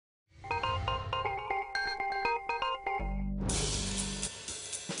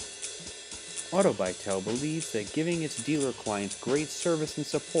Autobytel believes that giving its dealer clients great service and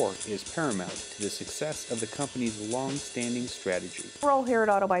support is paramount to the success of the company's long-standing strategy. Our role here at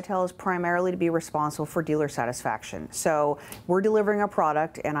Autobytel is primarily to be responsible for dealer satisfaction. So we're delivering a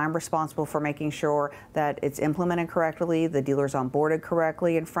product and I'm responsible for making sure that it's implemented correctly, the dealer's onboarded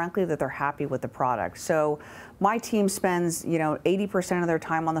correctly, and frankly that they're happy with the product. So my team spends 80% of their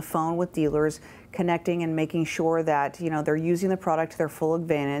time on the phone with dealers, connecting and making sure that they're using the product to their full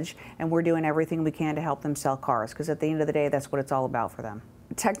advantage, and we're doing everything we can to help them sell cars, because at the end of the day that's what it's all about for them.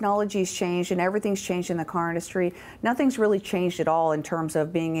 Technology's changed and everything's changed in the car industry. Nothing's really changed at all in terms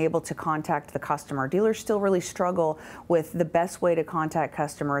of being able to contact the customer. Dealers still really struggle with the best way to contact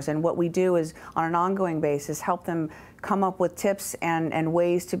customers, and what we do is on an ongoing basis help them come up with tips and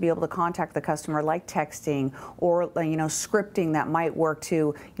ways to be able to contact the customer, like texting or scripting that might work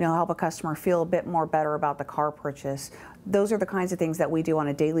to help a customer feel a bit more better about the car purchase. Those are the kinds of things that we do on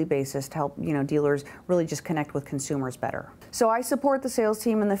a daily basis to help dealers really just connect with consumers better. So I support the sales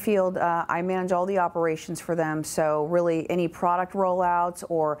team in the field. I manage all the operations for them, so really any product rollouts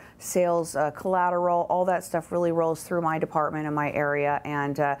or sales collateral, all that stuff really rolls through my department in my area,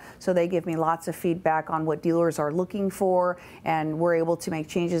 and so they give me lots of feedback on what dealers are looking for, and we're able to make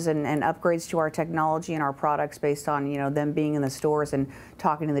changes and upgrades to our technology and our products based on them being in the stores and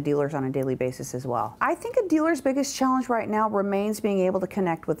talking to the dealers on a daily basis as well. I think a dealer's biggest challenge right now remains being able to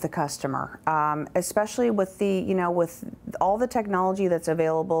connect with the customer, especially with the with all the technology that's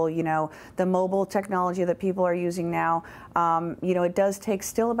available, the mobile technology that people are using now. It does take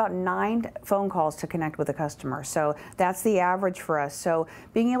still about 9 phone calls to connect with a customer, so that's the average for us. So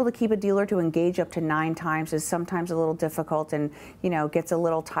being able to keep a dealer to engage up to 9 times is sometimes a little difficult and gets a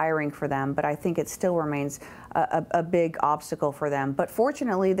little tiring for them, but I think it still remains a big obstacle for them. But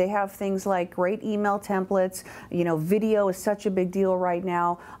fortunately they have things like great email templates. Video is such a big deal right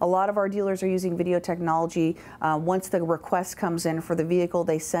now. A lot of our dealers are using video technology. Once the request comes in for the vehicle,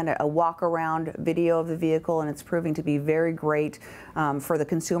 they send a walk around video of the vehicle, and it's proving to be very great for the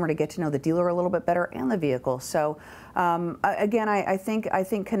consumer to get to know the dealer a little bit better and the vehicle. So again, I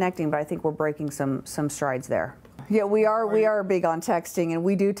think connecting, but I think we're breaking some strides there. Yeah, we are big on texting, and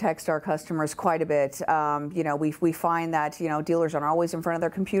we do text our customers quite a bit. We find that dealers aren't always in front of their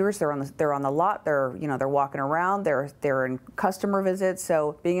computers. They're on the lot. They're walking around. They're in customer visits.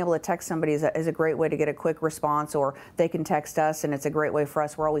 So being able to text somebody is a great way to get a quick response, or they can text us, and it's a great way for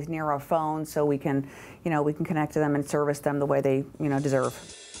us. We're always near our phones, so we can connect to them and service them the way they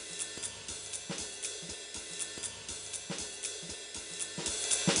deserve.